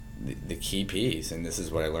the key piece, and this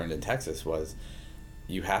is what I learned in Texas, was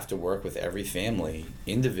you have to work with every family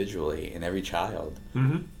individually and every child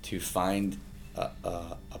to find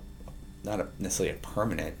not necessarily a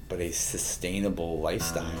permanent, but a sustainable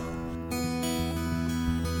lifestyle.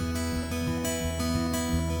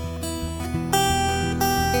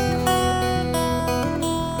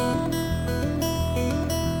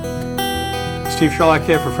 Steve Sherlock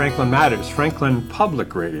here for Franklin Matters, Franklin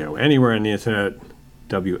Public Radio, anywhere on the internet,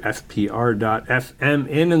 WFPR.FM,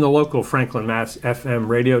 in the local Franklin, Mass. FM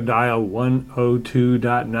radio dial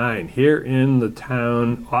 102.9. Here in the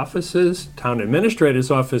town offices, town administrator's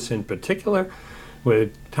office in particular,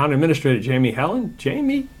 with town administrator Jamie Helen.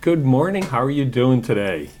 Jamie, good morning. How are you doing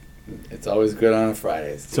today? It's always good on a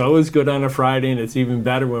Friday, Steve. It's always good on a Friday, and it's even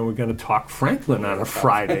better when we're going to talk Franklin on a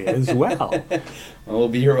Friday as well. Well, we'll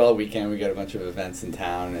be here all weekend. We got a bunch of events in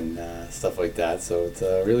town and stuff like that, so it's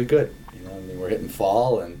really good. You know, I mean, we're hitting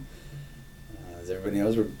fall, and as everybody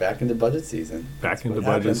knows, we're back into budget season. Back into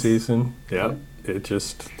budget season. Yep. It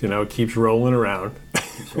just, it keeps rolling around.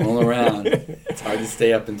 Keeps rolling around. It's hard to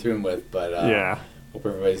stay up in tune with, but hope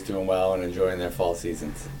everybody's doing well and enjoying their fall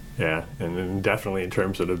seasons. Yeah, and then definitely in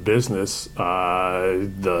terms of the business,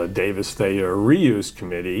 the Davis Thayer Reuse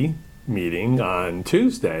Committee meeting on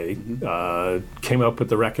Tuesday came up with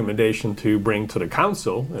the recommendation to bring to the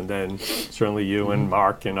council, and then certainly you and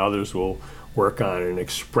Mark and others will work on an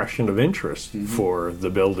expression of interest for the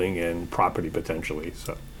building and property potentially.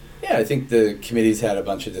 So. Yeah, I think the committee's had a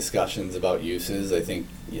bunch of discussions about uses. I think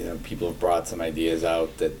people have brought some ideas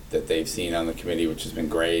out that they've seen on the committee, which has been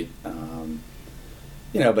great.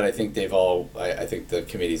 But I think I think the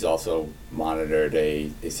committee's also monitored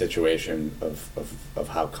a situation of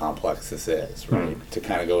how complex this is, right? To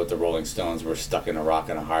kind of go with the Rolling Stones, we're stuck in a rock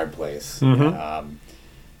and a hard place. I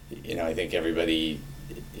think everybody,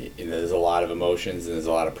 there's a lot of emotions and there's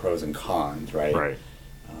a lot of pros and cons, right? Right.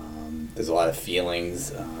 There's a lot of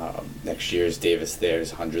feelings. Next year's Davis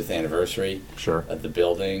Thayer's 100th anniversary of the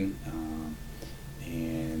building.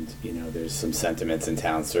 And there's some sentiments in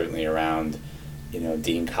town certainly around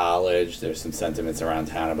Dean College. There's some sentiments around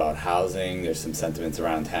town about housing. There's some sentiments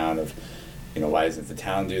around town of, why doesn't the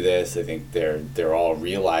town do this? I think they're all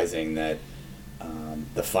realizing that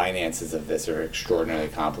the finances of this are extraordinarily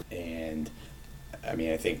complicated. And I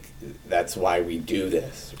mean, I think that's why we do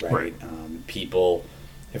this, right? People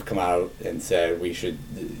have come out and said we should,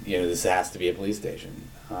 this has to be a police station.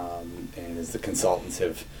 And as the consultants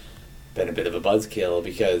have been a bit of a buzzkill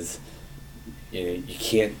because, you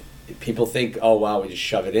can't. People think, oh, wow, we just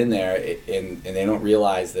shove it in there, and they don't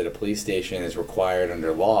realize that a police station is required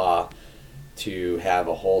under law to have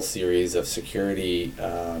a whole series of security,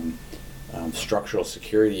 structural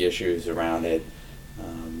security issues around it.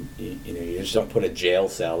 You just don't put a jail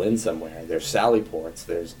cell in somewhere. There's sally ports.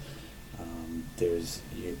 There's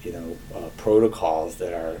protocols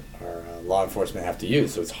that our law enforcement have to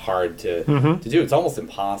use. So it's hard to do. It's almost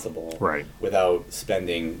impossible without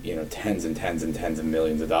spending tens and tens and tens of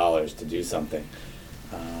millions of dollars to do something.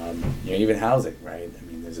 Even housing, right? I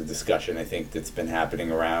mean, there's a discussion I think that's been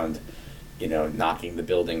happening around knocking the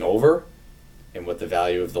building over and what the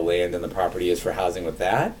value of the land and the property is for housing with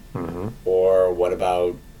that, or what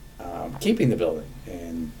about keeping the building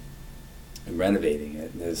and renovating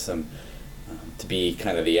it. And there's some to be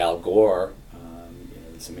kind of the Al Gore,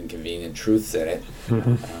 there's some inconvenient truths in it.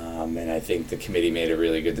 And I think the committee made a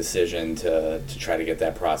really good decision to try to get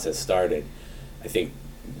that process started. I think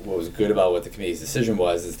what was good about what the committee's decision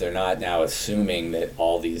is they're not now assuming that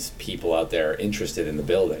all these people out there are interested in the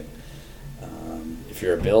building. If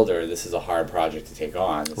you're a builder, this is a hard project to take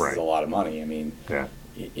on. This is a lot of money. I mean,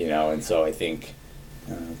 and so I think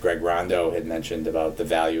Greg Rondo had mentioned about the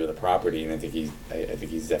value of the property, and I think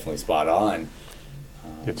he's definitely spot on.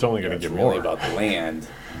 It's only going to get more. It's really about the land.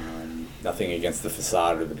 Nothing against the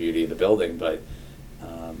facade or the beauty of the building, but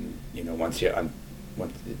once you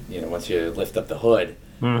lift up the hood,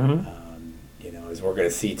 as we're going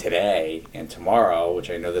to see today and tomorrow, which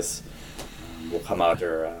I know this will come out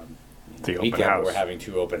after the weekend, where we're having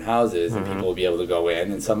 2 open houses, and people will be able to go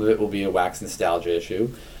in, and some of it will be a wax nostalgia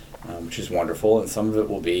issue. Which is wonderful, and some of it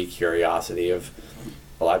will be curiosity of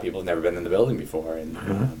a lot of people have never been in the building before, and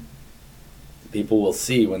people will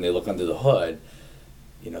see when they look under the hood,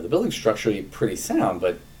 the building's structurally pretty sound,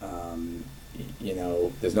 but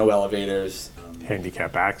there's no elevators,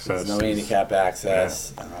 handicap access. There's no handicap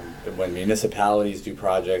access. When municipalities do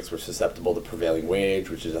projects, we're susceptible to prevailing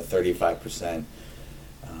wage, which is a 35%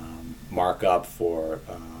 markup for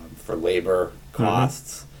labor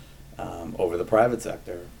costs over the private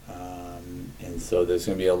sector. And so there's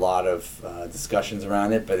going to be a lot of discussions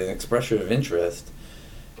around it, but an expression of interest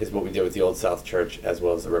is what we did with the Old South Church as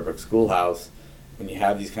well as the Red Brick Schoolhouse. When you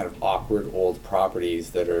have these kind of awkward old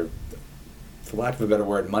properties that are, for lack of a better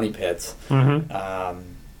word, money pits, you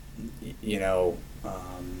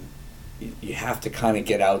have to kind of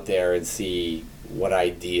get out there and see what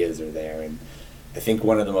ideas are there. And I think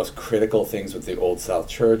one of the most critical things with the Old South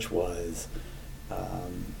Church was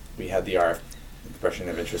we had the RF expression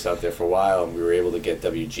of interest out there for a while, and we were able to get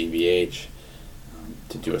WGBH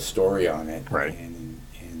to do a story on it. Right. And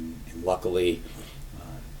luckily,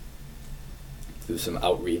 through some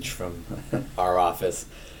outreach from our office,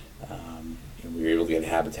 we were able to get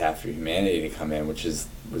Habitat for Humanity to come in, which was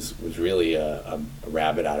really a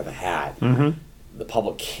rabbit out of a hat. Mm-hmm. The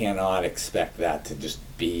public cannot expect that to just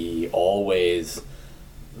be always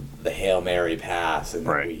the Hail Mary pass and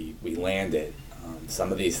right. we land it.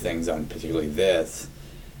 Some of these things, on particularly this,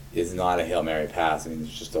 is not a Hail Mary pass. I mean,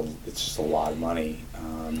 it's just a lot of money.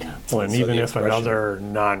 And so even if another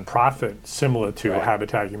nonprofit similar to right.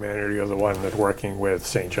 Habitat Humanity or the one that's working with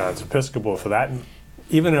St. John's Episcopal for that,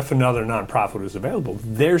 even if another nonprofit is available,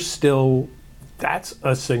 that's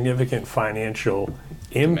a significant financial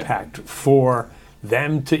impact for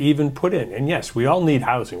them to even put in. And yes, we all need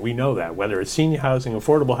housing. We know that, whether it's senior housing,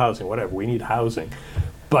 affordable housing, whatever, we need housing.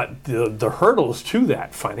 But the hurdles to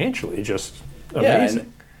that financially are just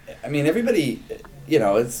amazing. Yeah, and, I mean, everybody,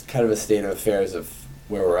 it's kind of a state of affairs of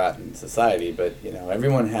where we're at in society, but,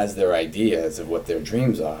 everyone has their ideas of what their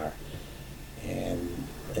dreams are. And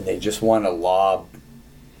they just want to lob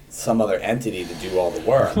some other entity to do all the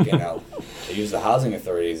work. I use the housing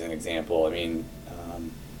authority as an example. I mean,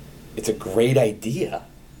 it's a great idea.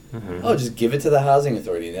 Mm-hmm. Oh, just give it to the housing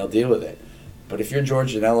authority and they'll deal with it. But if you're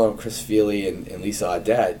George Janello and Chris Feely and Lisa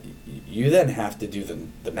Audette, you then have to do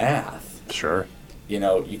the math. Sure.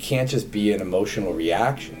 You can't just be an emotional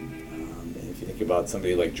reaction. And if you think about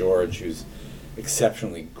somebody like George, who's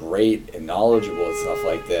exceptionally great and knowledgeable and stuff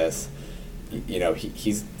like this,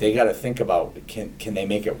 they got to think about can they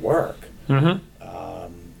make it work. Mm-hmm.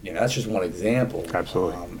 That's just one example.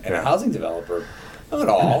 Absolutely. A housing developer,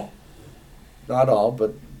 not all,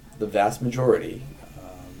 but the vast majority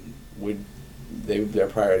their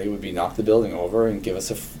priority would be knock the building over and give us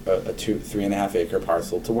a 3.5 acre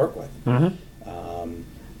parcel to work with. Mm-hmm.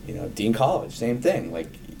 Dean College, same thing. Like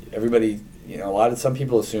everybody, some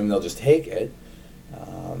people assume they'll just take it,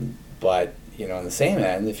 but on the same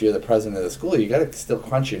end, if you're the president of the school, you got to still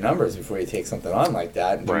crunch your numbers before you take something on like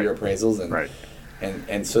that and do right. your appraisals and right.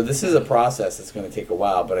 and so this is a process that's going to take a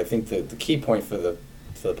while. But I think the key point for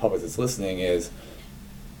the public that's listening is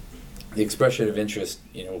the expression of interest.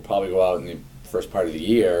 Will probably go out in the first part of the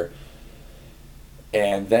year,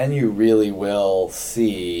 and then you really will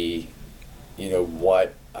see,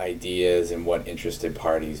 what ideas and what interested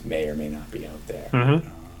parties may or may not be out there. Mm-hmm.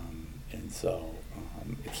 And so.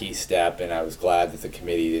 A key step, and I was glad that the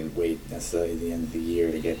committee didn't wait necessarily the end of the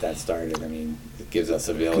year to get that started. I mean, it gives us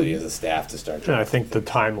ability as a staff to start. And I think the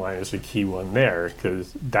timeline is a key one there,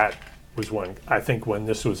 because that was one. I think when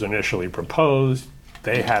this was initially proposed,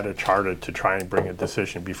 they had a charter to try and bring a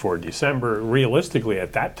decision before December. Realistically,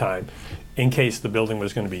 at that time, in case the building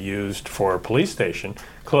was going to be used for a police station,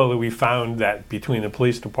 clearly we found that between the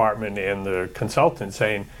police department and the consultant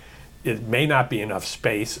saying, it may not be enough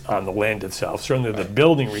space on the land itself. Certainly the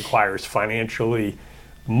building requires financially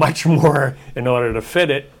much more in order to fit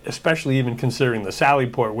it, especially even considering the Sally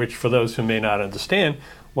Port, which for those who may not understand,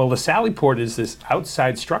 well, the Sally Port is this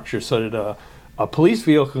outside structure so that a police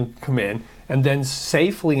vehicle can come in and then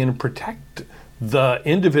safely and protect the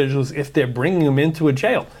individuals if they're bringing them into a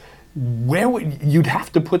jail. You'd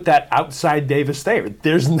have to put that outside Davis Thayer.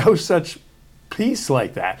 There's no such piece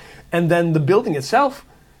like that. And then the building itself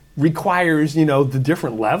requires, the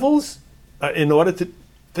different levels in order to.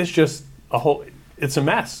 It's a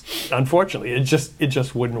mess. Unfortunately, it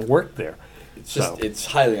just wouldn't work there. It's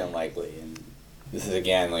highly unlikely. And this is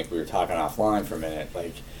again, like we were talking offline for a minute.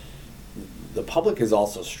 Like the public is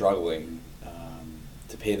also struggling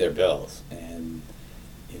to pay their bills, and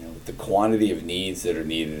the quantity of needs that are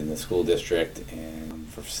needed in the school district and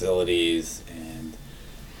for facilities and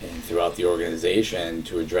throughout the organization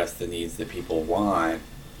to address the needs that people want.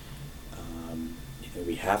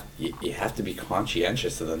 You have to be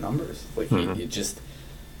conscientious of the numbers. Like mm-hmm.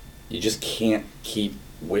 you just can't keep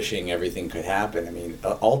wishing everything could happen. I mean,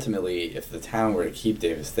 ultimately, if the town were to keep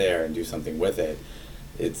Davis there and do something with it,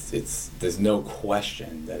 there's no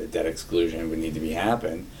question that a debt exclusion would need to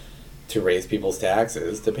happen to raise people's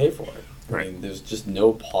taxes to pay for it. Right. I mean, there's just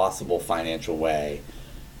no possible financial way.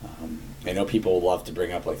 I know people love to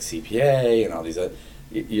bring up like CPA and all these other.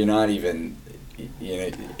 You're not even.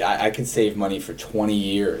 I could save money for 20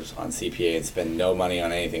 years on CPA and spend no money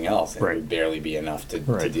on anything else, and it would barely be enough to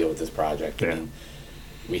deal with this project. I mean,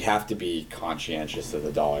 we have to be conscientious of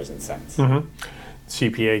the dollars and cents.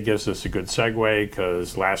 CPA gives us a good segue,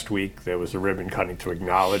 because last week there was a ribbon cutting to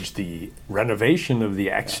acknowledge the renovation of the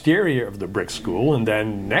exterior of the brick school, and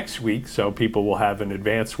then next week, so people will have an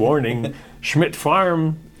advance warning, Schmidt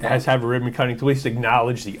Farm has a ribbon cutting to at least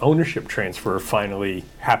acknowledge the ownership transfer finally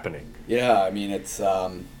happening. Yeah, I mean, it's,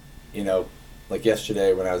 like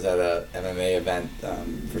yesterday when I was at a MMA event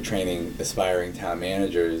for training aspiring town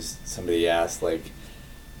managers, somebody asked,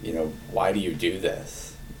 why do you do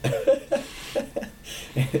this?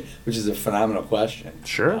 Which is a phenomenal question.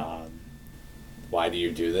 Sure. Why do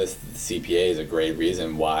you do this? The CPA is a great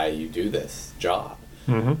reason why you do this job.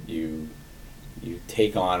 You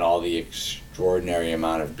take on all the extraordinary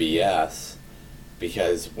amount of BS,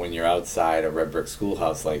 because when you're outside a red brick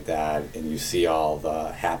schoolhouse like that and you see all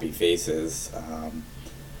the happy faces,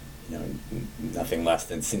 nothing less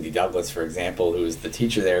than Cindy Douglas, for example, who was the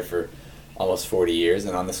teacher there for almost 40 years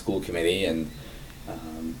and on the school committee, and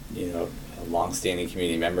a long-standing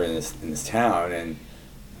community member in this town, and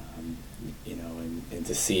and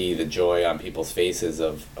to see the joy on people's faces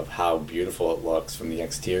of how beautiful it looks from the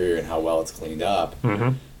exterior and how well it's cleaned up.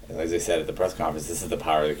 As I said at the press conference, this is the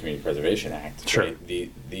power of the Community Preservation Act. Sure. Right?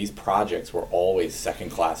 These projects were always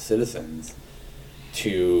second-class citizens,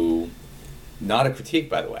 to not a critique,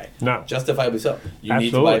 by the way. No. Justifiably so. You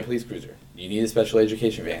need to buy a police cruiser. You need a special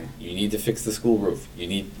education van. You need to fix the school roof. You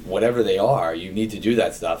need whatever they are. You need to do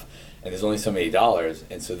that stuff, and there's only so many dollars.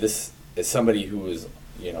 And so this is somebody who was,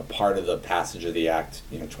 part of the passage of the act,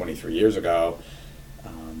 23 years ago,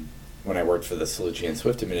 when I worked for the Cellucci and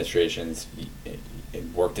Swift administrations,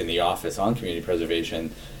 and worked in the office on community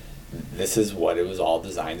preservation. This is what it was all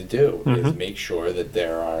designed to do: is make sure that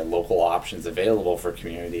there are local options available for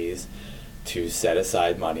communities to set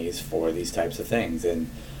aside monies for these types of things. And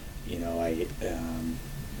I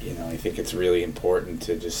think it's really important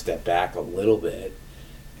to just step back a little bit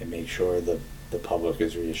and make sure the public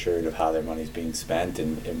is reassured of how their money is being spent,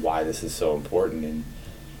 and why this is so important. And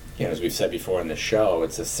as we've said before in the show,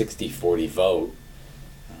 it's a 60-40 vote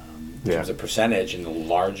in terms of percentage, and the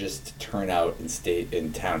largest turnout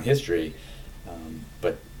in town history.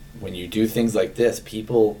 But when you do things like this,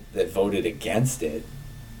 people that voted against it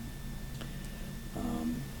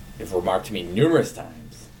have remarked to me numerous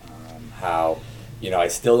times how I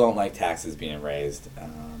still don't like taxes being raised,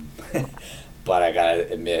 but I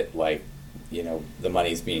gotta admit, the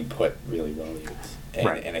money's being put really well used.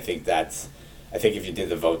 And I think if you did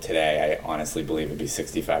the vote today, I honestly believe it'd be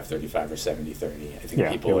 65-35 or 70-30. I think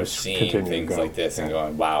people are seeing things like this and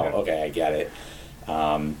going, wow, okay, I get it.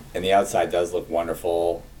 And the outside does look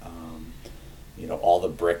wonderful. All the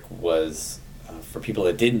brick was, for people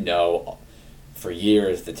that didn't know, for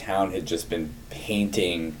years the town had just been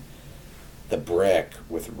painting the brick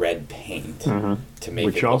with red paint to make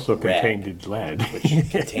which it also look red, contained lead. which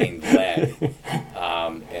contained lead.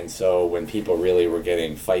 And so when people really were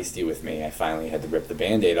getting feisty with me, I finally had to rip the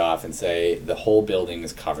Band-Aid off and say the whole building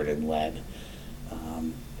is covered in lead.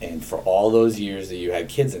 And for all those years that you had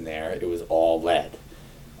kids in there, it was all lead.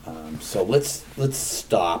 So let's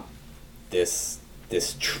stop this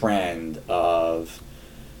trend of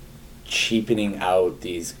cheapening out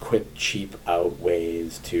these quick, cheap out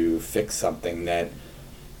ways to fix something that,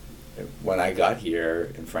 when I got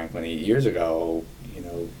here in Franklin 8 years ago,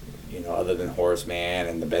 other than Horace Mann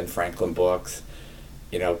and the Ben Franklin books,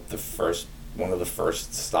 one of the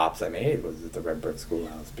first stops I made was at the Red Brick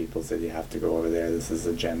Schoolhouse. People said, you have to go over there. This is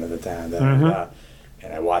the gem of the town.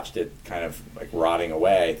 And I watched it kind of rotting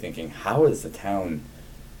away, thinking, how is the town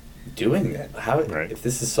doing that? If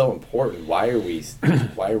this is so important, why are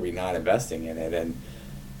we not investing in it? And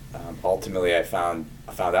ultimately, I found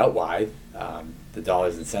out why. The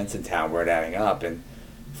dollars and cents in town weren't adding up, and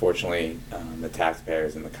fortunately, the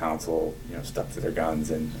taxpayers and the council, stuck to their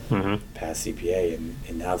guns and passed CPA,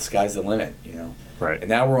 and now the sky's the limit. And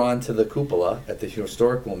now we're on to the cupola at the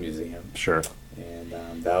Historical Museum. Sure.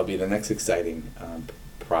 And that'll be the next exciting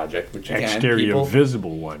project, which again, exterior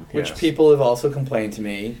visible one, which people have also complained to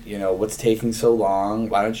me. What's taking so long?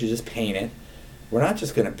 Why don't you just paint it? We're not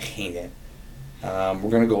just going to paint it. We're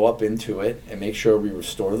going to go up into it and make sure we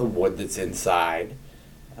restore the wood that's inside.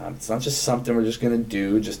 It's not just something we're just going to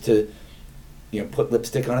do just to, put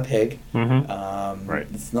lipstick on a pig.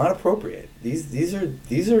 It's not appropriate. These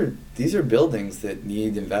are buildings that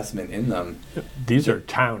need investment in them. These are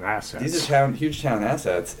town assets. These are huge town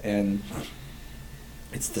assets, and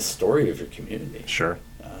it's the story of your community. Sure.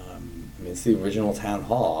 It's the original town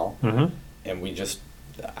hall, and we just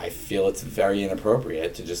I feel it's very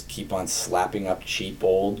inappropriate to just keep on slapping up cheap,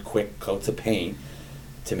 old, quick coats of paint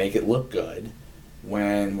to make it look good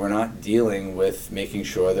when we're not dealing with making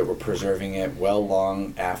sure that we're preserving it well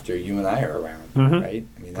long after you and I are around, right?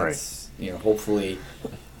 I mean, that's, hopefully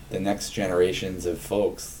the next generations of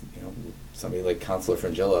folks, somebody like Councilor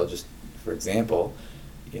Frangillo, just for example,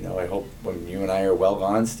 I hope when you and I are well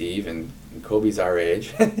gone, Steve, and Kobe's our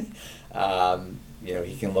age,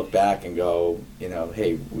 he can look back and go,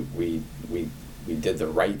 hey, we did the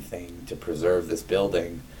right thing to preserve this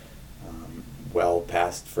building well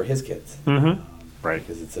past for his kids. Right.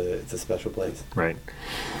 Because it's a special place. Right.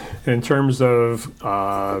 In terms of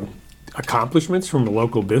accomplishments from a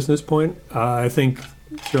local business point, I think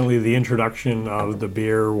certainly the introduction of the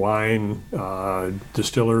beer, wine,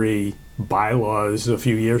 distillery bylaws a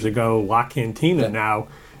few years ago, La Cantina now,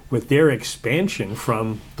 with their expansion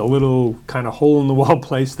from the little kind of hole-in-the-wall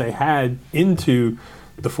place they had into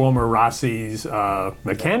the former Rossi's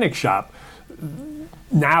mechanic shop,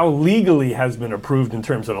 now legally has been approved in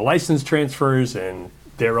terms of the license transfers, and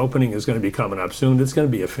their opening is going to be coming up soon. It's going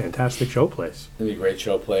to be a fantastic showplace. It's going to be a great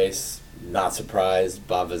showplace. Not surprised.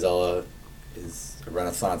 Bob Vizella is a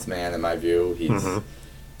Renaissance man in my view. He's.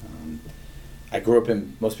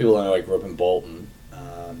 Most people don't know I grew up in Bolton,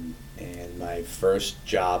 and my first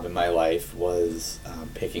job in my life was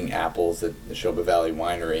picking apples at the Neshoba Valley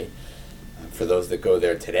Winery. For those that go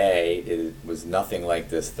there today, it was nothing like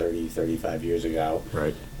this 30, 35 years ago.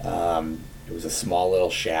 Right. It was a small little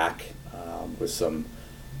shack with some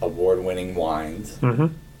award-winning wines.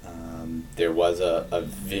 There was a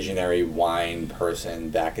visionary wine person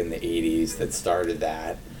back in the 80s that started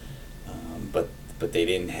that, but they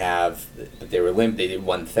didn't have. But they were they did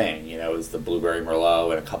one thing. It was the Blueberry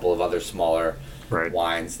Merlot and a couple of other smaller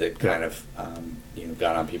wines that kind of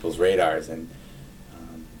got on people's radars, and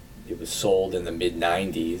it was sold in the mid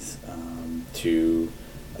 '90s to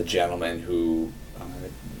a gentleman who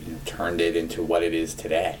turned it into what it is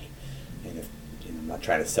today. And if I'm not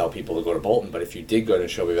trying to sell people to go to Bolton, but if you did go to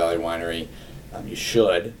Neshoba Valley Winery, you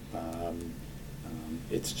should.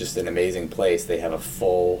 It's just an amazing place. They have a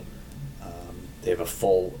full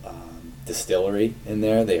distillery in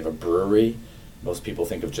there. They have a brewery. Most people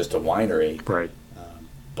think of just a winery. Right.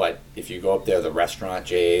 But if you go up there, the restaurant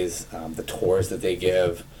Jay's, the tours that they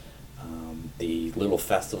give, the little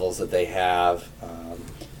festivals that they have,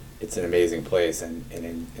 it's an amazing place.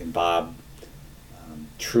 And Bob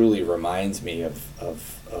truly reminds me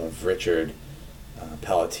of Richard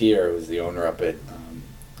Pelletier, who's the owner up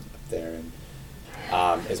there. And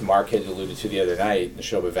as Mark had alluded to the other night,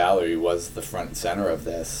 Neshoba Valley was the front and center of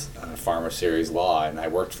this Farmer Series law, and I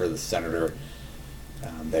worked for the senator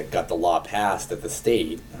that got the law passed at the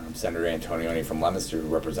state, Senator Antonioni from Leominster, who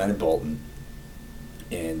represented Bolton.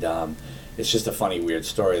 And it's just a funny, weird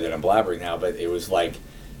story that I'm blabbering now, but it was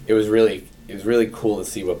really cool to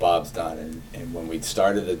see what Bob's done. And when we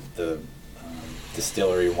started the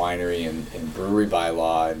distillery, winery, and brewery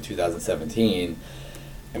bylaw in 2017,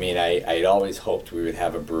 I mean, I'd always hoped we would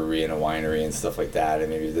have a brewery and a winery and stuff like that, and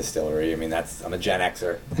maybe a distillery. I mean, I'm a Gen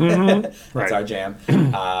Xer. That's our jam.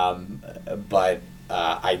 But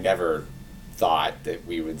I never thought that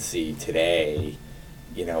we would see today,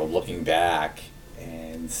 looking back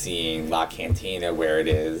and seeing La Cantina where it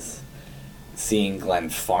is, seeing Glen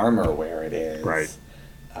Farmer where it is, right,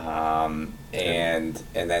 and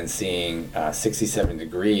then seeing 67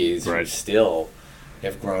 Degrees, right, which still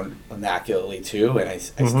have grown immaculately too, and I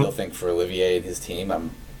still think for Olivier and his team,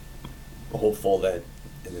 I'm hopeful that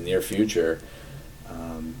in the near future,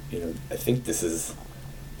 I think this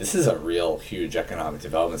is a real huge economic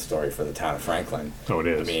development story for the town of Franklin. Oh, it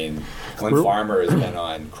is. I mean, Glen Farmer has been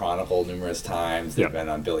on Chronicle numerous times. They've been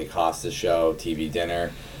on Billy Costa's show, TV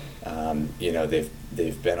Dinner.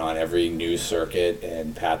 They've been on every news circuit,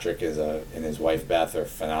 and Patrick and his wife Beth are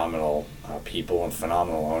phenomenal people and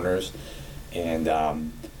phenomenal owners. And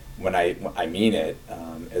when I mean it,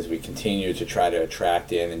 as we continue to try to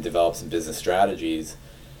attract in and develop some business strategies,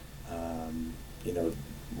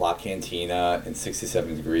 La Cantina and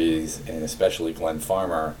 67 Degrees, and especially Glen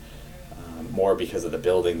Farmer, more because of the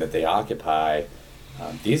building that they occupy,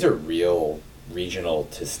 these are real regional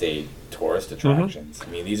to state tourist attractions. I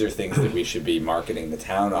mean, these are things that we should be marketing the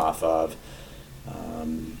town off of,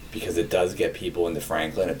 because it does get people into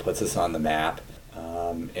Franklin. It puts us on the map,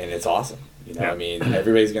 and it's awesome. I mean,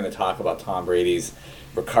 everybody's going to talk about Tom Brady's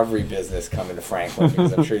recovery business coming to Franklin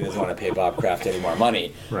because I'm sure he doesn't want to pay Bob Kraft any more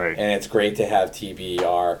money. Right. And it's great to have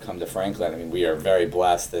TBR come to Franklin. I mean, we are very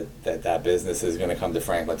blessed that business is going to come to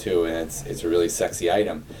Franklin too, and it's a really sexy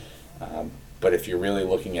item. But if you're really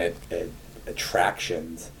looking at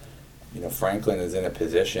attractions, Franklin is in a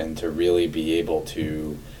position to really be able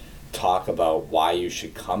to talk about why you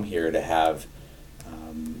should come here to have,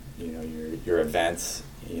 your events,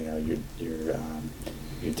 your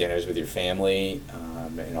dinners with your family,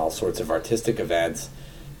 and all sorts of artistic events,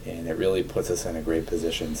 and it really puts us in a great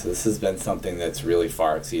position. So this has been something that's really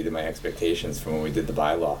far exceeded my expectations from when we did the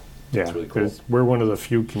bylaw. Yeah, it's really cool. We're one of the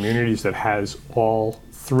few communities that has all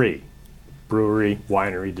three: brewery,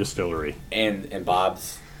 winery, distillery. And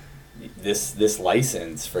Bob's this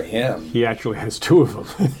license for him. He actually has two of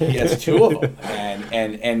them. He has two of them,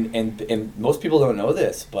 and most people don't know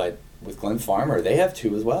this, but with Glen Farmer, they have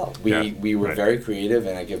two as well. We were very creative,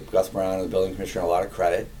 and I give Gus Brown and the building commissioner a lot of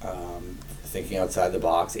credit for thinking outside the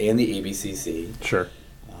box, and the ABCC. Sure.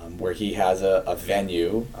 Where he has a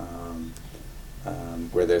venue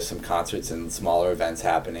where there's some concerts and smaller events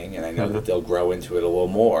happening, and I know that they'll grow into it a little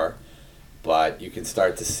more, but you can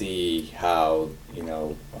start to see how,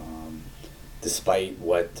 despite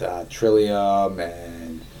what Trillium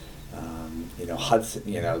and Hudson,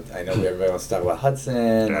 I know everybody wants to talk about Hudson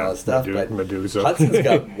and all this stuff, but Medusa. Hudson's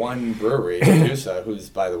got one brewery, Medusa, who's,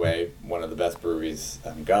 by the way, one of the best breweries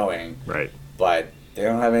going. Right. But they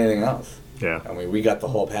don't have anything else. Yeah. I mean, we got the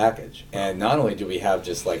whole package. And not only do we have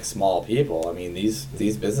just like small people, I mean, these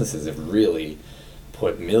businesses have really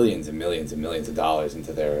put millions and millions and millions of dollars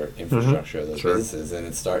into their infrastructure of those businesses, and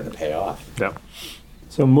it's starting to pay off. Yeah.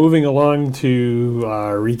 So moving along to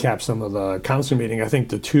recap some of the council meeting, I think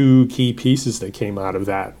the two key pieces that came out of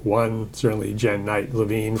that, one, certainly Jen Knight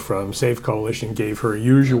Levine from Safe Coalition gave her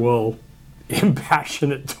usual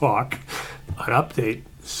impassionate talk, an update,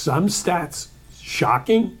 some stats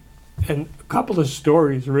shocking, and a couple of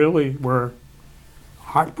stories really were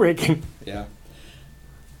heartbreaking. Yeah.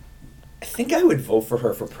 I think I would vote for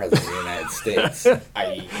her for president of the United States.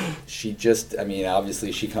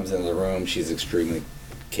 Obviously she comes into the room, she's extremely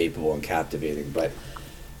capable and captivating, but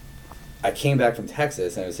I came back from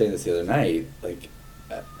Texas, and I was saying this the other night,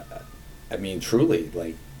 truly,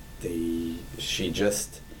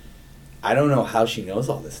 I don't know how she knows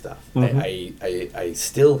all this stuff. I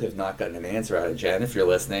still have not gotten an answer out of Jen. If you're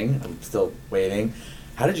listening, I'm still waiting.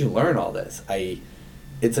 How did you learn all this?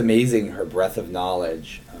 It's amazing, her breadth of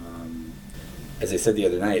knowledge. As I said the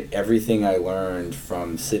other night, everything I learned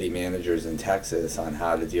from city managers in Texas on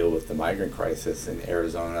how to deal with the migrant crisis in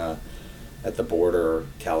Arizona, at the border,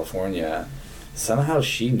 California, somehow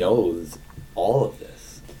she knows all of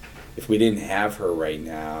this. If we didn't have her right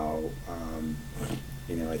now,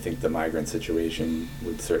 I think the migrant situation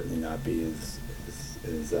would certainly not be as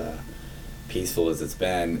peaceful as it's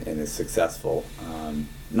been and as successful.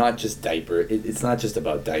 Not just it's not just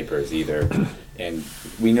about diapers either. And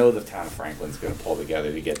we know the town of Franklin's going to pull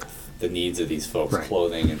together to get the needs of these folks,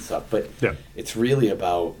 clothing and stuff. But it's really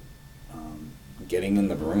about getting in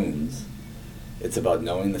the rooms. It's about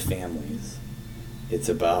knowing the families. It's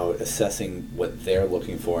about assessing what they're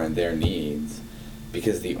looking for and their needs.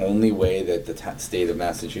 Because the only way that the state of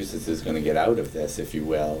Massachusetts is going to get out of this, if you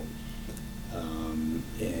will,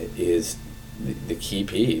 is the key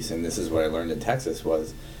piece. And this is what I learned in Texas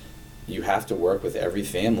was you have to work with every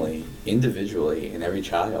family individually and every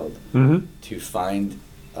child to find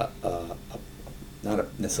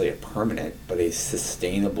not necessarily a permanent, but a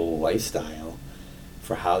sustainable lifestyle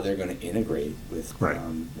for how they're going to integrate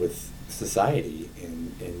with society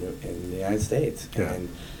in the United States. Yeah. And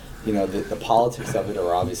the politics of it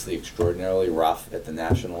are obviously extraordinarily rough at the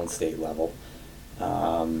national and state level,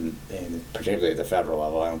 and particularly at the federal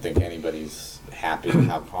level. I don't think anybody's happy with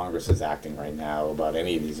how Congress is acting right now about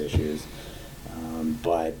any of these issues.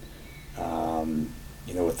 But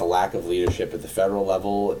with the lack of leadership at the federal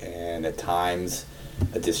level and at times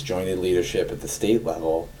a disjointed leadership at the state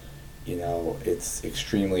level, it's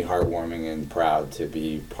extremely heartwarming and proud to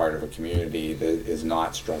be part of a community that is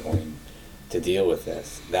not struggling to deal with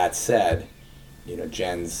this. That said,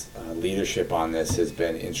 Jen's leadership on this has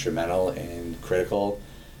been instrumental and critical.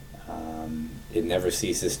 It never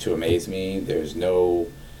ceases to amaze me. There's no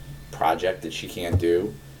project that she can't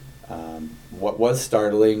do. What was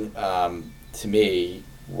startling to me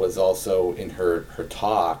was also in her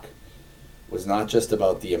talk was not just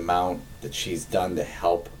about the amount that she's done to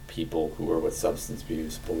help people who are with substance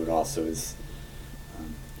abuse, but what also is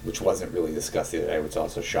which wasn't really discussed the other day, which is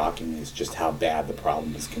also shocking, is just how bad the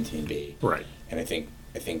problems continue to be. Right. And I think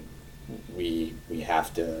we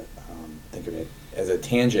have to think of it as a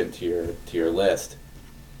tangent to your list.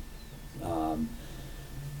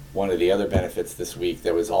 One of the other benefits this week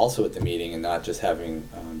that was also at the meeting, and not just having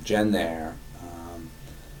Jen there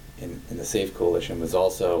in the Safe Coalition, was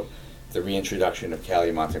also the reintroduction of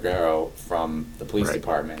Callie Montenegro from the police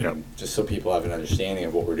department. Yep. And just so people have an understanding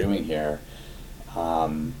of what we're doing here,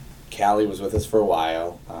 Callie was with us for a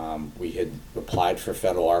while. We had applied for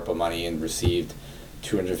federal ARPA money and received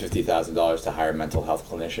 $250,000 to hire a mental health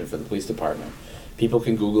clinician for the police department. People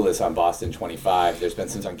can Google this on Boston 25. There's been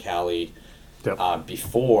some on Callie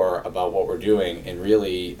before about what we're doing, and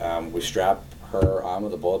really we strap her on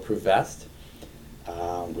with a bulletproof vest.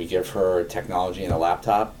 We give her technology and a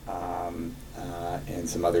laptop and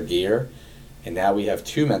some other gear. And now we have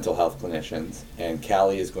 2 mental health clinicians, and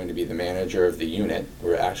Callie is going to be the manager of the unit.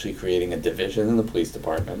 We're actually creating a division in the police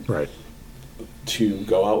department to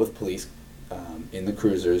go out with police in the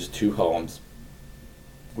cruisers to homes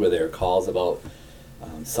where there are calls about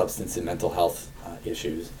substance and mental health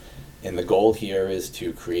issues. And the goal here is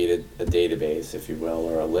to create a database, if you will,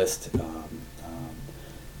 or a list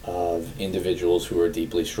of individuals who are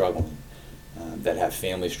deeply struggling, that have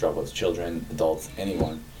family struggles, children, adults,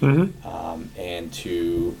 anyone, and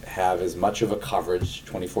to have as much of a coverage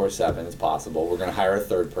 24/7 as possible. We're going to hire a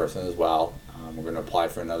third person as well. We're going to apply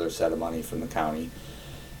for another set of money from the county.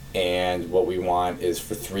 And what we want is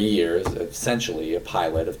for 3 years, essentially a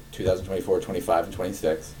pilot of 2024, 25, and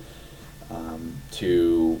 26,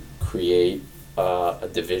 to create a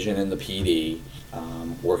division in the PD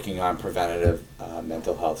working on preventative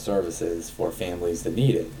mental health services for families that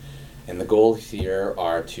need it. And the goals here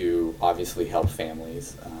are to obviously help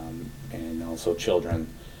families and also children,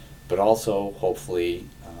 but also hopefully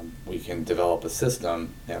we can develop a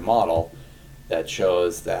system and a model that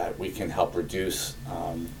shows that we can help reduce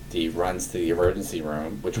the runs to the emergency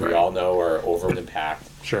room, which we all know are overly packed.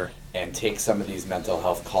 And take some of these mental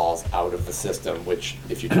health calls out of the system, which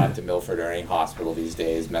if you talk to Milford or any hospital these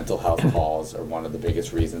days, mental health calls are one of the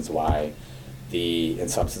biggest reasons why and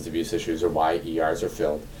substance abuse issues are why ERs are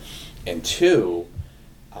filled. And 2,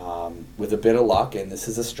 with a bit of luck, and this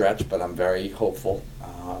is a stretch, but I'm very hopeful,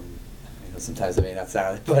 sometimes I may not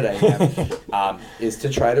sound it, but I am, is to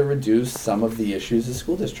try to reduce some of the issues the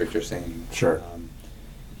school district are seeing.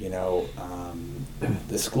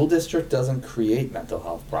 The school district doesn't create mental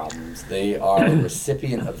health problems. They are a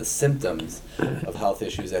recipient of the symptoms of health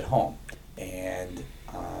issues at home. And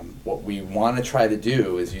what we want to try to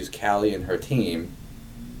do is use Callie and her team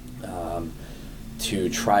to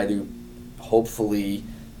try to hopefully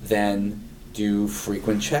then do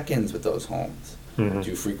frequent check-ins with those homes.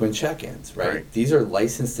 Do frequent check-ins, right? These are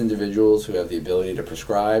licensed individuals who have the ability to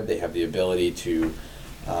prescribe. They have the ability to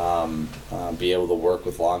be able to work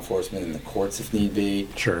with law enforcement in the courts if need be,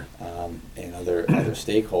 and other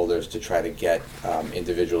stakeholders to try to get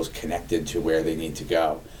individuals connected to where they need to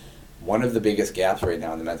go. One of the biggest gaps right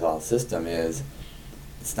now in the mental health system is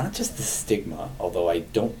it's not just the stigma, although I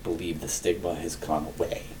don't believe the stigma has gone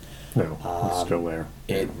away. No, it's still there.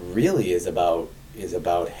 It really is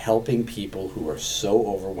about helping people who are so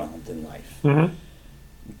overwhelmed in life,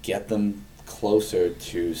 get them closer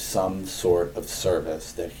to some sort of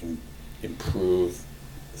service that can improve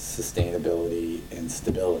sustainability and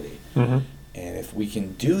stability. And if we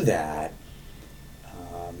can do that,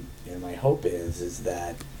 my hope is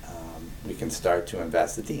that we can start to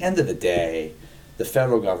invest. At the end of the day, the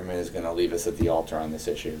federal government is going to leave us at the altar on this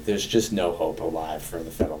issue. There's just no hope alive for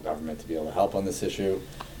the federal government to be able to help on this issue.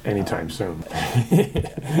 Anytime soon.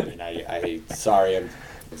 I have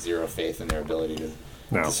zero faith in their ability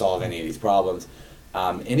to solve any of these problems.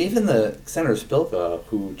 And even the Senator Spilka,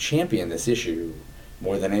 who championed this issue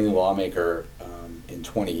more than any lawmaker in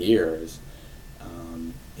 20 years,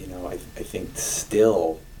 I think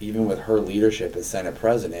still, even with her leadership as Senate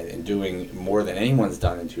President and doing more than anyone's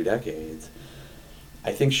done in 2 decades,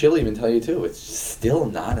 I think she'll even tell you too, it's still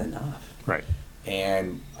not enough.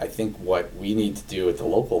 And I think what we need to do at the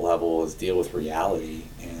local level is deal with reality,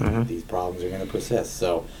 and these problems are going to persist.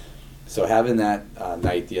 So having that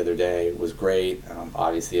night the other day was great.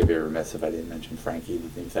 Obviously, I'd be remiss if I didn't mention Frankie,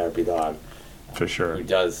 the new therapy dog. For sure. Who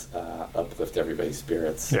does uplift everybody's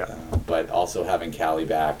spirits. But also having Callie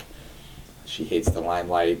back. She hates the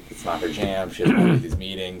limelight. It's not her jam. She doesn't want to do these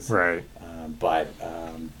meetings. But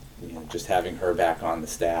just having her back on the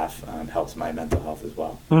staff helps my mental health as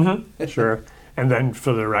well. Sure. And then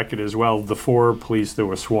for the record as well, the 4 police that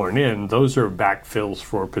were sworn in, those are backfills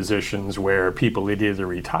for positions where people had either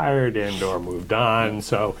retired and or moved on.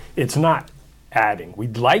 So it's not adding.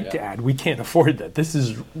 We'd like to add. We can't afford that. This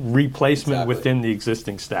is replacement within the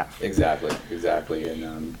existing staff. Exactly.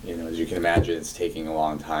 And, as you can imagine, it's taking a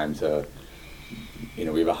long time to, we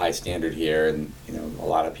have a high standard here, and, a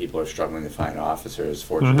lot of people are struggling to find officers.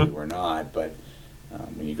 Fortunately, we're not. But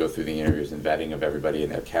when you go through the interviews and vetting of everybody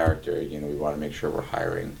and their character, we want to make sure we're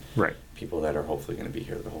hiring people that are hopefully going to be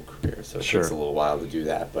here the whole career. So it Sure. takes a little while to do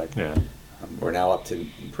that, but Yeah. we're now up to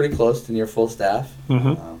pretty close to near full staff.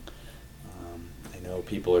 Mm-hmm. I know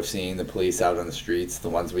people are seeing the police out on the streets, the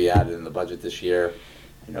ones we added in the budget this year.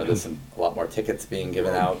 You know, there's a lot more tickets being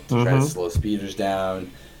given out to try to slow speeders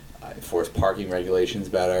down, enforce parking regulations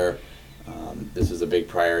better. This is a big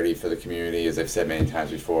priority for the community. As I've said many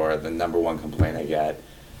times before, the number one complaint I get,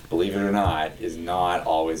 believe it or not, is not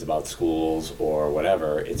always about schools or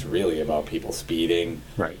whatever. It's really about people speeding.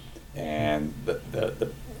 Right. And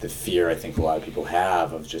the fear I think a lot of people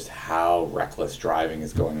have of just how reckless driving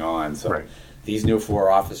is going on. So Right. these new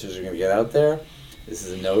 4 officers are going to get out there. This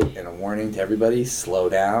is a note and a warning to everybody. Slow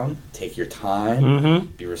down. Take your time. Mm-hmm.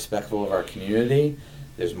 Be respectful of our community.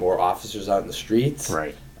 There's more officers out in the streets.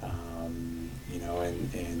 Right. You know,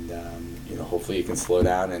 and you know, hopefully you can slow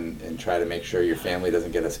down and try to make sure your family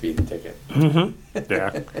doesn't get a speeding ticket. Mm-hmm.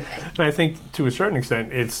 Yeah. And I think to a certain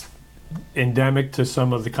extent it's endemic to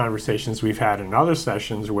some of the conversations we've had in other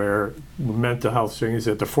sessions where mental health is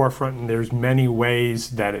at the forefront, and there's many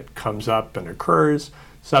ways that it comes up and occurs.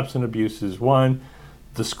 Substance abuse is one.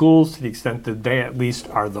 The schools, to the extent that they at least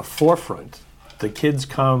are the forefront, the kids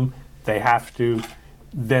come, they have to,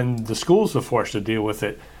 then the schools are forced to deal with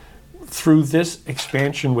it. Through this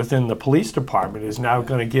expansion within the police department is now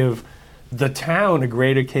going to give the town a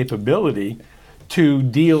greater capability to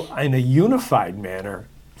deal in a unified manner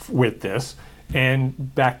with this.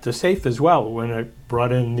 And back to SAFE as well, when I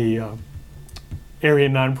brought in the area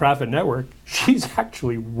nonprofit network, she's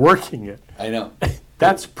actually working it. I know.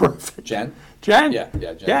 That's perfect. Jen? Jen? Yeah,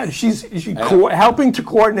 Jen. Yeah, she's helping to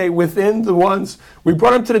coordinate within the ones. We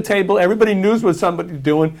brought them to the table. Everybody knows what somebody's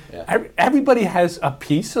doing. Yeah. Everybody has a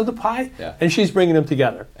piece of the pie, Yeah. and she's bringing them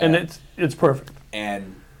together. And it's perfect.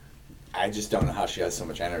 And I just don't know how she has so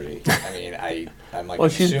much energy. I mean, I'm like. Well,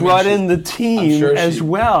 she's assuming brought in the team sure as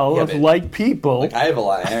well yeah, of but, like people. Like I have a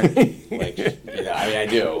lot of energy. Like, you know, I mean, I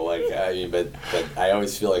do. Like, I mean, but I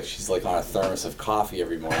always feel like she's like on a thermos of coffee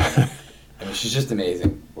every morning. I mean, she's just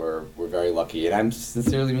amazing. We're very lucky, and I'm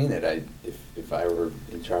sincerely mean it. If I were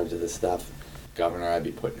in charge of this stuff, governor, I'd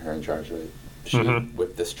be putting her in charge of it. She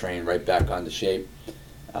whipped this train right back onto shape.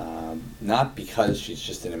 Not because she's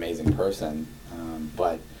just an amazing person,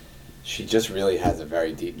 but she just really has a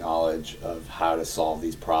very deep knowledge of how to solve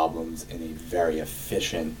these problems in a very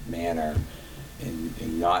efficient manner,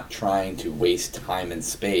 in not trying to waste time and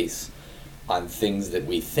space on things that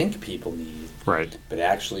we think people need, Right. but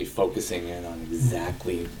actually focusing in on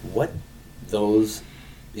exactly what those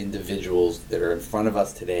individuals that are in front of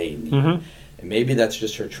us today need. And maybe that's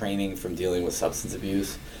just her training from dealing with substance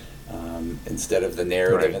abuse. Instead of the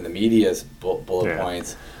narrative and the media's bullet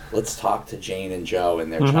points, let's talk to Jane and Joe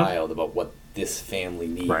and their child about what this family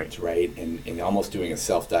needs, right? And almost doing a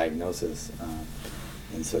self-diagnosis.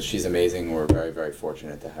 And so she's amazing. We're very, very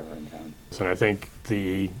fortunate to have her in town. And I think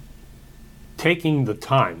taking the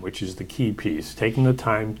time, which is the key piece, taking the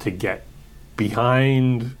time to get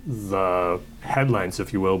behind the headlines,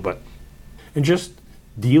 if you will, and just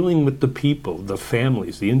dealing with the people, the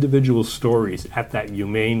families, the individual stories at that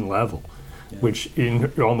humane level, which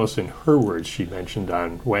almost in her words she mentioned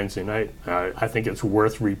on Wednesday night. I think it's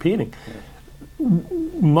worth repeating.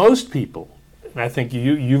 Most people, and I think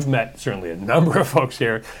you've met certainly a number of folks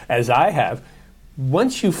here, as I have,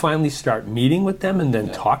 once you finally start meeting with them and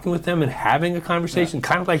then talking with them and having a conversation,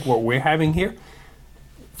 kind of like what we're having here,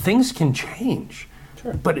 things can change.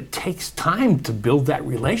 Sure. But it takes time to build that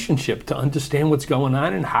relationship, to understand what's going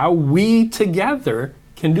on and how we together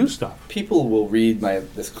can do stuff. People will read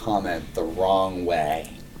this comment the wrong way,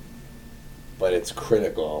 but it's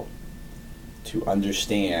critical to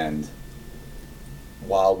understand,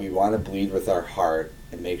 while we want to bleed with our heart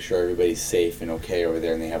and make sure everybody's safe and okay over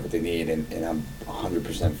there and they have what they need, and I'm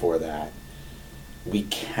 100% for that, we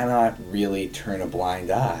cannot really turn a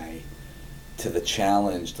blind eye to the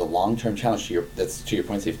challenge, the long-term challenge, to your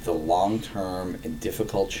point, Steve, the long-term and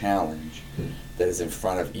difficult challenge that is in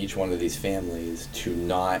front of each one of these families to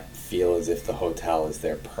not feel as if the hotel is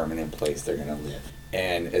their permanent place they're going to live.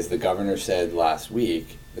 And as the governor said last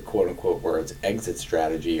week, the quote-unquote words exit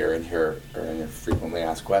strategy are in her frequently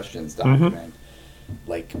asked questions document.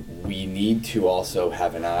 Like, we need to also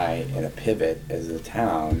have an eye and a pivot as a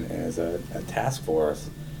town and as a task force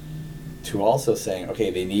to also saying, okay,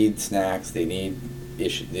 they need snacks, they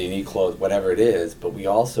need clothes, whatever it is, but we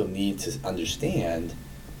also need to understand,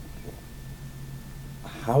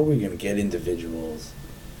 how are we going to get individuals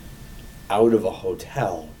out of a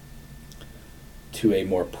hotel to a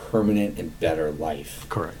more permanent and better life?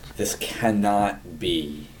 Correct. This cannot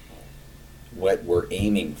be what we're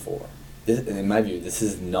aiming for. In my view, this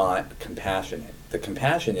is not compassionate. the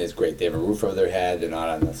compassion is great. They have a roof over their head. They're not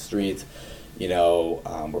on the streets.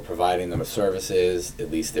 We're providing them with services.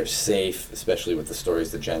 At least they're safe, especially with the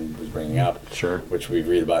stories that Jen was bringing up, sure, which we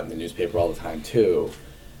read about in the newspaper all the time too.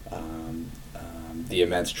 The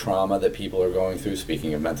immense trauma that people are going through.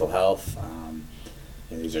 Speaking of mental health,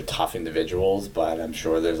 these are tough individuals, but I'm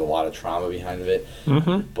sure there's a lot of trauma behind it.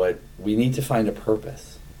 But we need to find a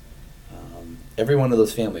purpose. Every one of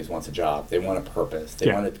those families wants a job. They want a purpose.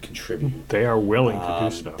 They want to contribute. They are willing to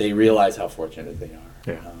do stuff. They realize how fortunate they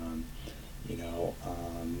are. Yeah.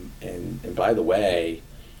 And by the way,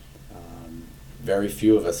 very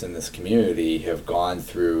few of us in this community have gone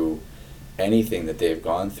through anything that they've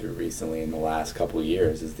gone through recently in the last couple of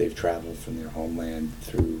years as they've traveled from their homeland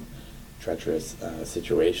through treacherous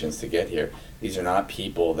situations to get here. These are not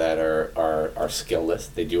people that are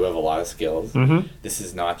skillless. They do have a lot of skills. This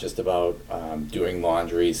is not just about doing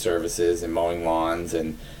laundry services and mowing lawns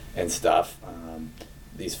and stuff.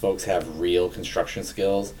 These folks have real construction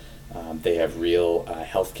skills. They have real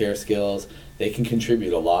healthcare skills. They can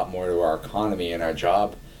contribute a lot more to our economy and our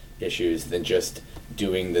job issues than just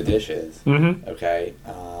doing the dishes. Okay?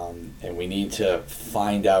 And we need to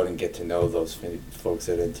find out and get to know those folks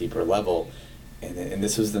at a deeper level. And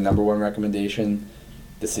this was the number one recommendation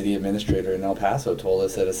the city administrator in El Paso told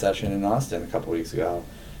us at a session in Austin a couple weeks ago.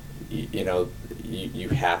 You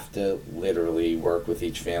have to literally work with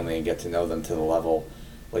each family and get to know them to the level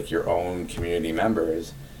like your own community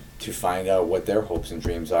members to find out what their hopes and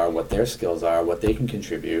dreams are, what their skills are, what they can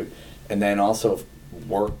contribute, and then also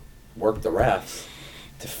work the refs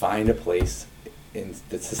to find a place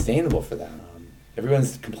that's sustainable for them.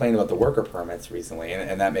 Everyone's complaining about the worker permits recently,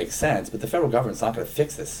 and that makes sense, but the federal government's not going to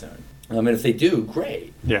fix this soon. If they do,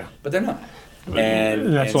 great. Yeah. But they're not.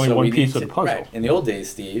 And that's only one piece of the puzzle. Right. In the old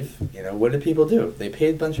days, Steve, what did people do? They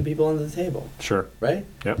paid a bunch of people under the table. Sure. Right?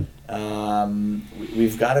 Yep.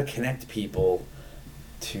 We've got to connect people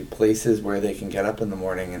to places where they can get up in the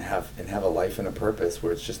morning and have a life and a purpose,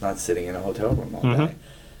 where it's just not sitting in a hotel room all day.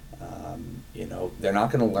 They're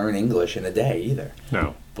not going to learn English in a day either.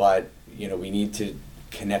 No. But we need to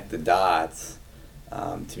connect the dots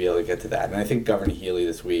to be able to get to that. And I think Governor Healy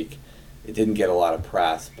this week, it didn't get a lot of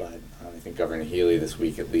press, but I think Governor Healy this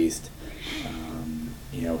week at least,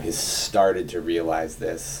 has started to realize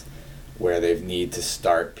this, where they need to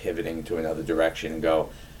start pivoting to another direction and go,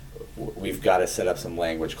 we've got to set up some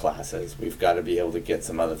language classes. We've got to be able to get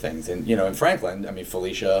some other things. And, in Franklin,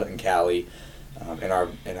 Felicia and Callie and our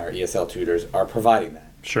ESL tutors are providing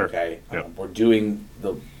that. Sure. Okay. Yep. We're doing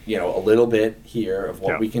a little bit here of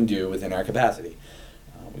what we can do within our capacity.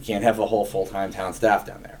 We can't have a whole full-time town staff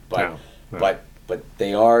down there, but but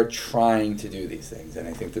they are trying to do these things, and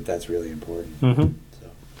I think that that's really important. So.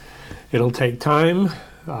 It'll take time,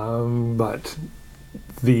 but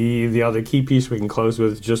the other key piece we can close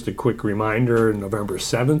with, just a quick reminder: November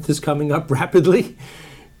 7th is coming up rapidly,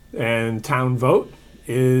 and town vote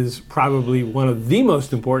is probably one of the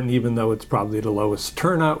most important, even though it's probably the lowest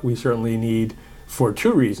turnout. We certainly need, for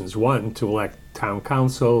two reasons. One, to elect town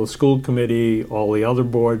council, school committee, all the other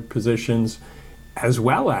board positions, as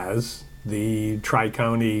well as the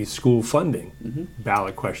Tri-County school funding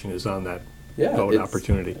ballot question is on that vote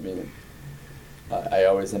opportunity. I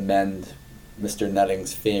always amend Mr.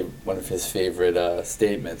 Nutting's one of his favorite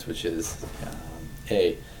statements, which is,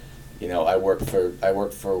 hey, I work for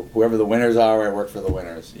whoever the winners are. I work for the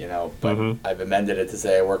winners. But I've amended it to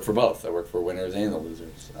say I work for both. I work for winners and the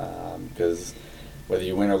losers, because whether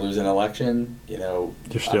you win or lose an election, you're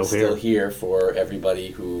I'm still here for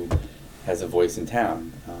everybody who has a voice in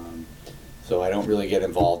town. So I don't really get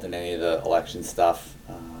involved in any of the election stuff.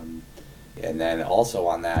 And then also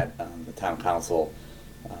on that, the town council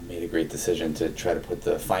made a great decision to try to put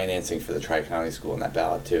the financing for the Tri-County school in that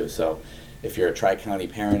ballot too. So if you're a Tri-County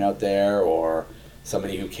parent out there, or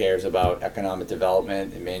somebody who cares about economic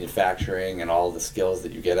development and manufacturing and all the skills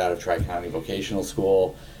that you get out of Tri-County Vocational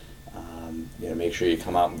School, make sure you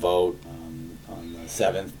come out and vote on the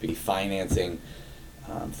 7th. The financing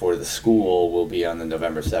for the school will be on the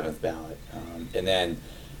November 7th ballot. And then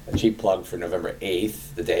a cheap plug for November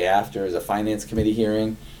 8th, the day after, is a finance committee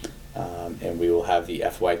hearing. And we will have the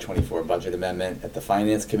FY24 budget amendment at the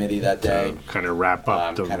finance committee that day. Kind of wrap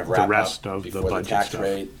up the rest of the budget tax stuff.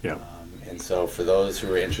 Rate. Yeah. And so for those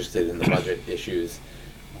who are interested in the budget issues,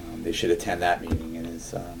 they should attend that meeting. And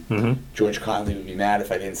as George Conley would be mad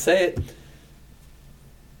if I didn't say it,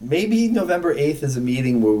 maybe November 8th is a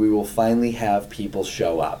meeting where we will finally have people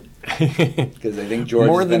show up. Because I think George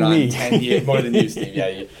has been on 10 years, more than you, Steve.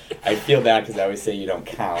 Yeah, I feel bad because I always say you don't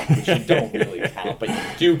count, which you don't really count, but you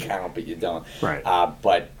do count, but you don't. Right.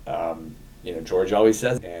 But George always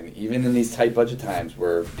says, and even in these tight budget times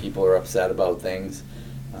where people are upset about things,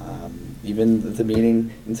 even at the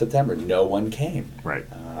meeting in September, no one came. Right.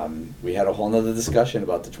 We had a whole nother discussion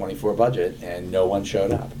about the 24 budget, and no one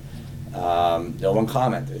showed up. No one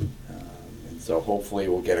commented. And so hopefully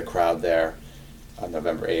we'll get a crowd there on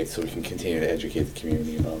November 8th so we can continue to educate the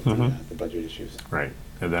community about the budget issues. Right.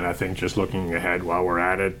 And then I think just looking ahead while we're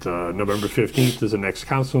at it, November 15th is the next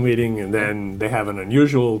council meeting, and then they have an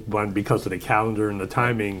unusual one because of the calendar and the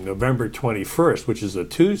timing. November 21st, which is a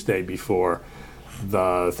Tuesday before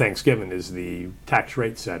the Thanksgiving, is the tax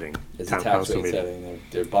rate setting. It's the tax rate setting.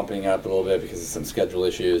 They're bumping it up a little bit because of some schedule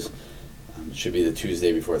issues. It should be the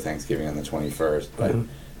Tuesday before Thanksgiving on the 21st, but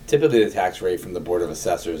typically the tax rate from the Board of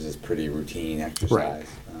Assessors is pretty routine exercise. Right.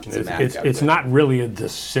 It's not really a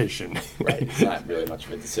decision. Right. It's not really much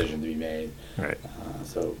of a decision to be made. Right.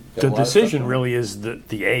 So the decision really is the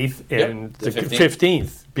 8th and the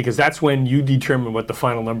 15th, because that's when you determine what the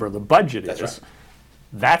final number of the budget is. Right.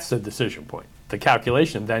 That's the decision point. The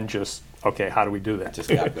calculation then just, okay, how do we do that? Just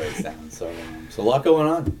calculates down. So a lot going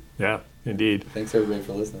on. Yeah, indeed. Thanks everybody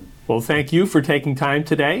for listening. Well, thank you for taking time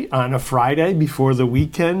today on a Friday before the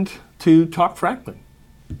weekend to talk Franklin.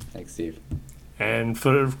 Thanks, Steve. And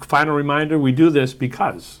for a final reminder, we do this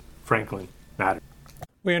because Franklin matters.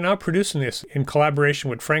 We are now producing this in collaboration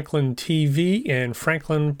with Franklin TV and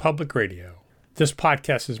Franklin Public Radio. This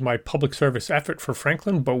podcast is my public service effort for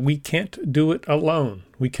Franklin, but we can't do it alone.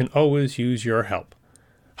 We can always use your help.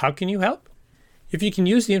 How can you help? If you can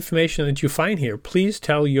use the information that you find here, please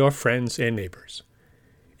tell your friends and neighbors.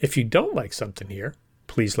 If you don't like something here,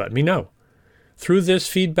 please let me know. Through this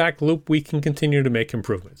feedback loop, we can continue to make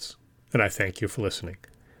improvements. And I thank you for listening.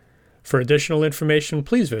 For additional information,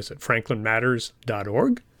 please visit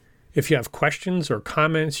franklinmatters.org. If you have questions or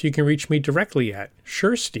comments, you can reach me directly at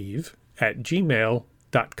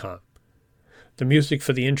suresteve@gmail.com. The music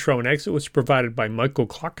for the intro and exit was provided by Michael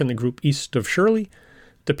Clark and the group East of Shirley.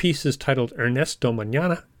 The piece is titled Ernesto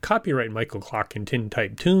Mañana, copyright Michael Clark and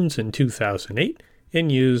Tintype Tunes in 2008,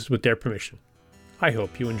 and used with their permission. I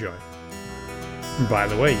hope you enjoy. By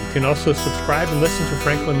the way, you can also subscribe and listen to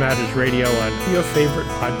Franklin Matters Radio on your favorite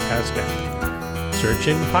podcast app. Search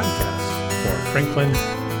in podcasts for Franklin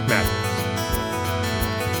Matters.